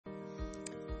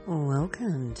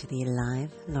Welcome to the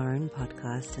Alive Loren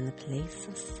Podcast, in the place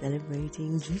of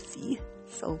celebrating juicy,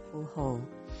 soulful, whole,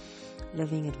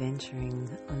 living, adventuring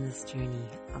on this journey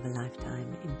of a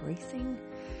lifetime, embracing,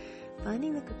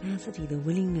 finding the capacity, the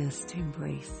willingness to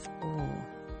embrace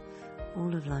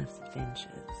all of life's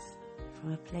adventures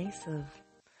from a place of,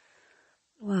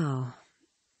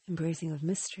 embracing of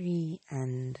mystery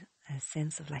and a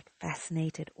sense of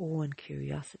fascinated awe and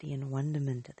curiosity and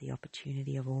wonderment at the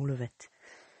opportunity of all of it.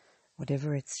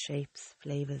 Whatever its shapes,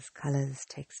 flavors, colors,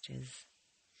 textures.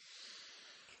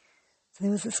 So there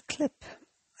was this clip.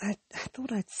 I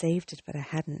thought I'd saved it, but I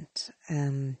hadn't.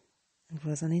 It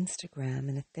was on Instagram,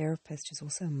 and a therapist, she's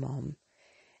also a mom,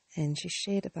 and she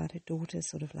shared about her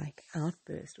daughter's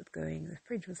outburst with going, the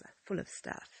fridge was full of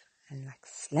stuff, and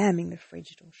slamming the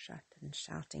fridge door shut and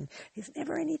shouting, "There's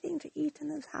never anything to eat in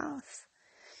this house."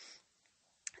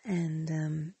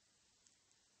 And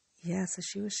so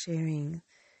she was sharing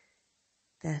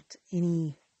that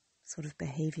any sort of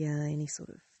behavior, any sort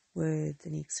of words,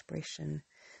 any expression,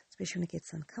 especially when it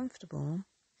gets uncomfortable,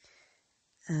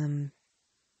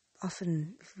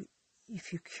 often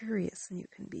if you're curious, and you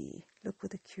can look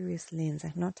with a curious lens,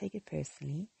 not take it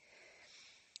personally,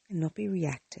 and not be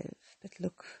reactive, but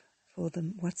look for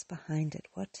what's behind it,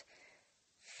 what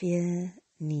fear,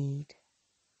 need,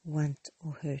 want,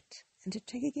 or hurt, and to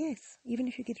take a guess. Even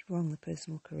if you get it wrong, the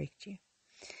person will correct you.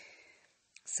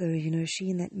 So, she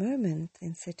in that moment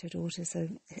then said to her daughter,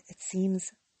 "So it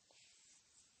seems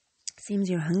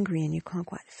you're hungry and you can't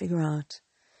quite figure out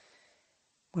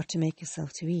what to make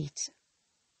yourself to eat."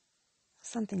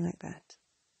 Something like that.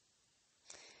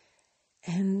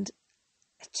 And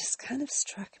it just kind of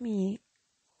struck me,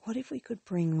 what if we could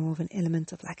bring more of an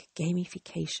element of a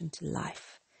gamification to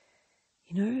life?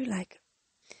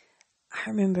 I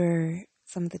remember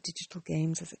some of the digital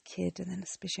games as a kid, and then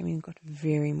especially, got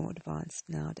very more advanced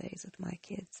nowadays with my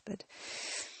kids. But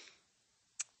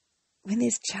when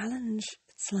there's challenge,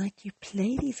 it's you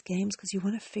play these games because you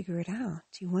want to figure it out.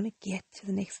 You want to get to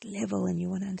the next level, and you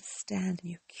want to understand,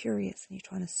 and you're curious, and you're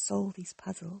trying to solve these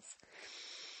puzzles.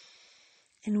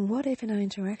 And what if in our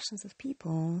interactions with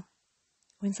people,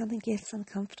 when something gets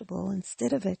uncomfortable,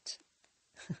 instead of it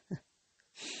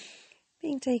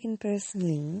being taken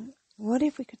personally, what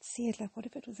if we could see it what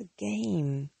if it was a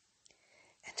game?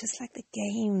 And just the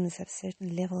games have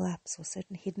certain level ups or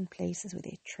certain hidden places with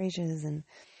their treasures. And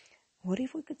what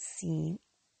if we could feel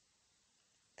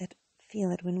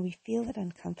that when we feel that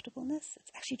uncomfortableness,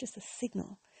 it's actually just a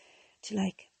signal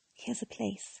to here's a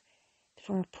place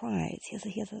for a prize. Here's the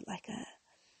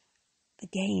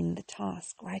game, the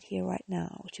task right here, right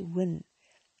now, to win.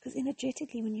 Because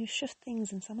energetically, when you shift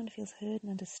things and someone feels heard and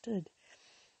understood,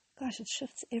 gosh, it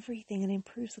shifts everything and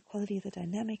improves the quality of the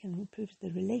dynamic and improves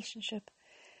the relationship.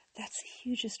 That's the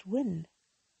hugest win.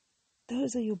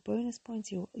 Those are your bonus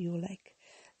points, your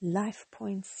life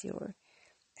points,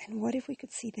 and what if we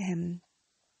could see them,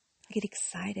 get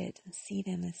excited and see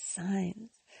them as signs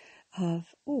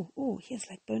of, here's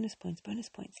bonus points.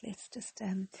 Let's just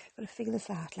got to figure this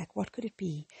out. What could it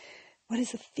be? What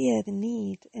is the fear, the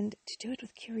need? And to do it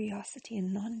with curiosity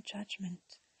and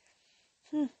non-judgment.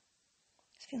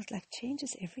 It feels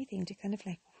changes everything to kind of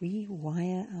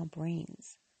rewire our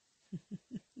brains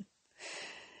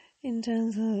in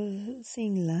terms of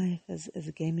seeing life as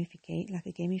a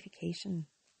gamification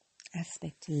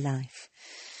aspect to life,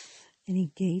 and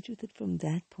engage with it from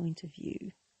that point of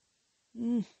view.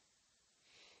 And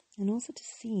also to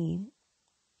see,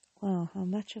 how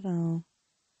much of our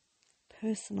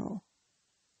personal,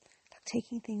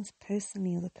 taking things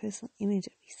personally, or the personal image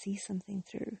that we see something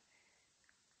through,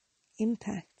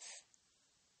 impacts.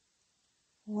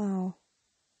 Wow.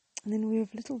 And then we're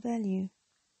of little value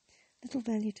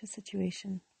to a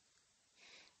situation.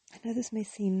 I know this may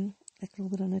seem a little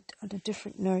bit on a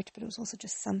different note, but it was also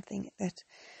just something that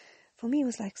for me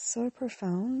was so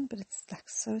profound, but it's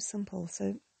so simple.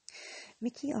 So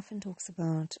Mickey often talks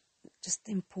about just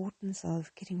the importance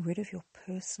of getting rid of your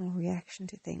personal reaction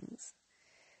to things,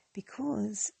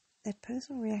 because that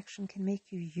personal reaction can make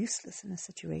you useless in a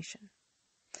situation.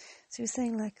 So you're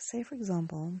saying, say for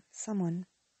example, someone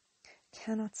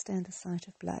cannot stand the sight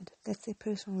of blood. That's their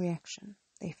personal reaction.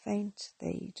 They faint,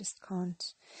 they just can't.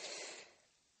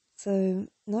 So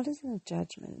not as a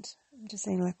judgment, I'm just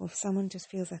saying if someone just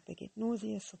feels they get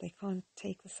nauseous or they can't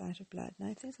take the sight of blood. Now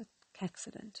if there's a car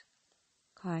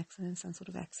accident, some sort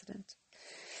of accident,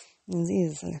 and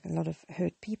there's a lot of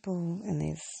hurt people and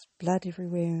there's blood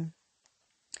everywhere,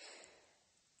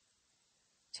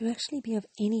 to actually be of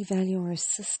any value or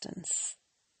assistance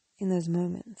in those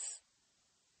moments,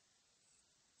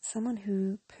 someone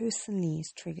who personally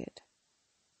is triggered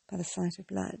by the sight of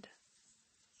blood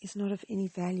is not of any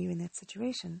value in that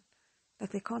situation.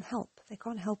 Like, they can't help. They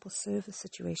can't help or serve the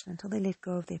situation until they let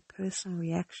go of their personal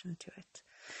reaction to it.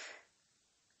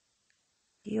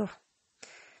 Yo.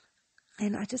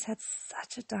 And I just had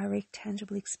such a direct,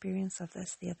 tangible experience of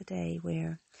this the other day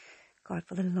where, God,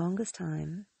 for the longest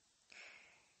time,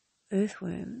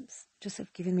 earthworms just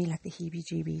have given me like the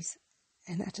heebie-jeebies.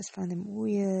 And I just find them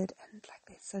weird, and like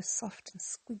they're so soft and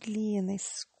squiggly, and they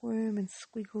squirm and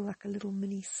squiggle like a little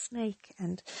mini snake.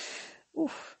 And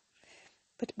oof.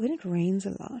 But when it rains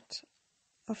a lot,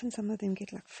 often some of them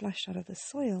get like flushed out of the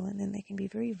soil, and then they can be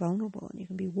very vulnerable, and you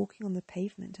can be walking on the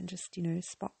pavement and just,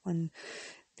 spot one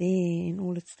there in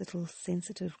all its little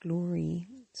sensitive glory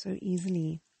so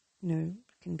easily,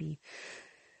 can be,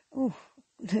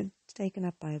 taken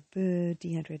up by a bird,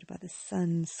 dehydrated by the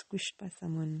sun, squished by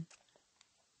someone.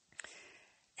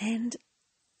 And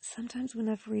sometimes when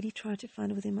I've really tried to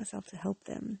find it within myself to help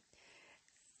them,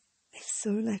 they're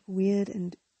so like weird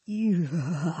and ew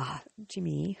to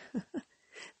me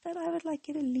that I would like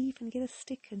get a leaf and get a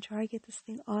stick and try to get this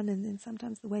thing on, and then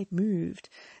sometimes the way it moved,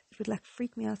 it would like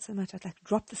freak me out so much I'd like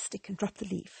drop the stick and drop the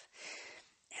leaf.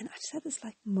 And I just had this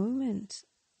like moment,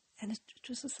 and it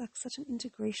was just like such an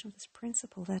integration of this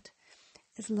principle that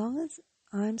as long as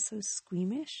I'm so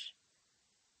squeamish,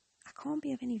 I can't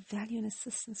be of any value and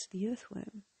assistance to the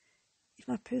earthworm. If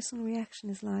my personal reaction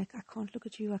is like, I can't look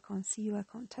at you, I can't see you, I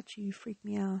can't touch you, you freak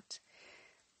me out.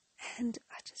 And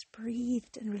I just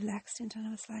breathed and relaxed into it, and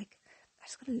I was like, I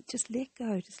just got to just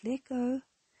let go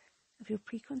of your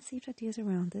preconceived ideas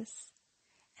around this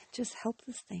and just help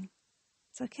this thing.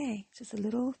 It's okay. It's just a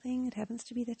little thing. It happens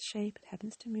to be that shape. It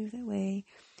happens to move that way.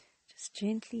 Just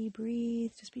gently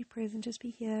breathe. Just be present. Just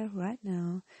be here right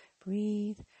now.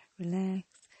 Breathe. Relax.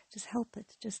 Just help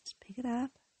it. Just pick it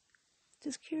up.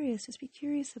 Just curious. Just be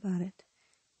curious about it.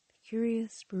 Be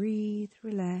curious. Breathe.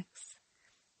 Relax.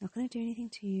 Not going to do anything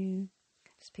to you.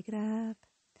 Just pick it up.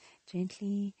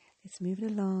 Gently. Let's move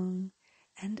it along.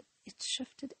 And it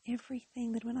shifted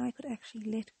everything that when I could actually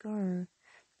let go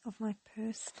of my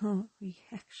personal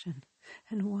reaction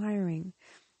and wiring,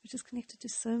 which is connected to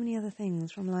so many other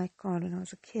things from like, God, when I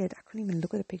was a kid, I couldn't even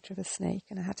look at a picture of a snake,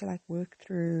 and I had to like work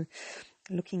through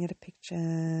looking at a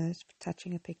picture,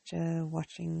 touching a picture,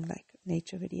 watching like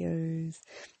nature videos,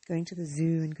 going to the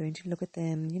zoo and going to look at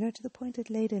them, to the point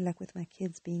that later, like with my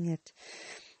kids being at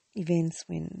events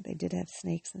when they did have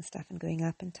snakes and stuff, and going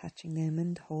up and touching them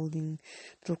and holding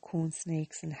little corn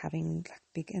snakes and having like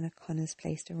big anacondas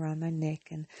placed around my neck,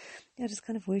 and just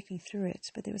kind of working through it.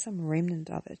 But there was some remnant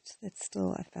of it that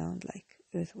still I found like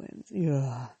earthworms.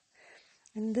 Yeah.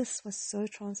 And this was so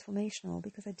transformational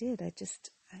because I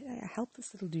helped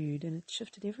this little dude, and it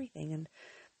shifted everything, and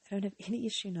I don't have any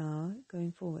issue now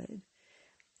going forward.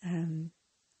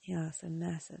 So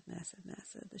massive,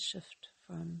 the shift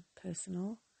from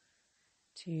personal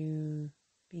to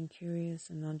being curious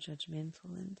and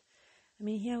non-judgmental. And I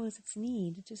mean, here was its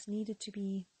need. It just needed to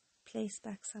be placed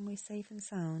back somewhere safe and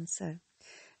sound. So,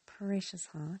 precious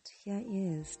heart, here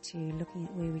is to looking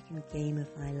at where we can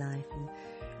gamify life and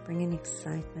bring in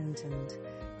excitement and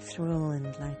thrill and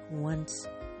like want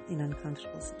in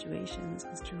uncomfortable situations,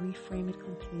 is to reframe it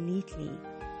completely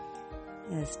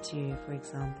as to, for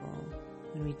example,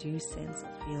 when we do sense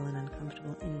or feel an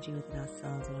uncomfortable energy within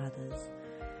ourselves or others,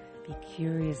 be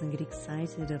curious and get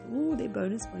excited of, there are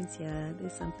bonus points here,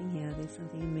 there's something here, there's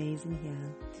something amazing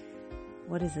here.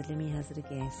 What is it? Let me hazard a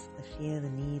guess. The fear, the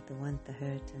need, the want, the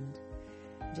hurt, and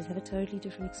just have a totally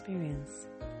different experience.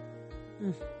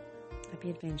 Happy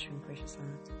adventuring, precious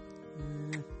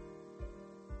heart.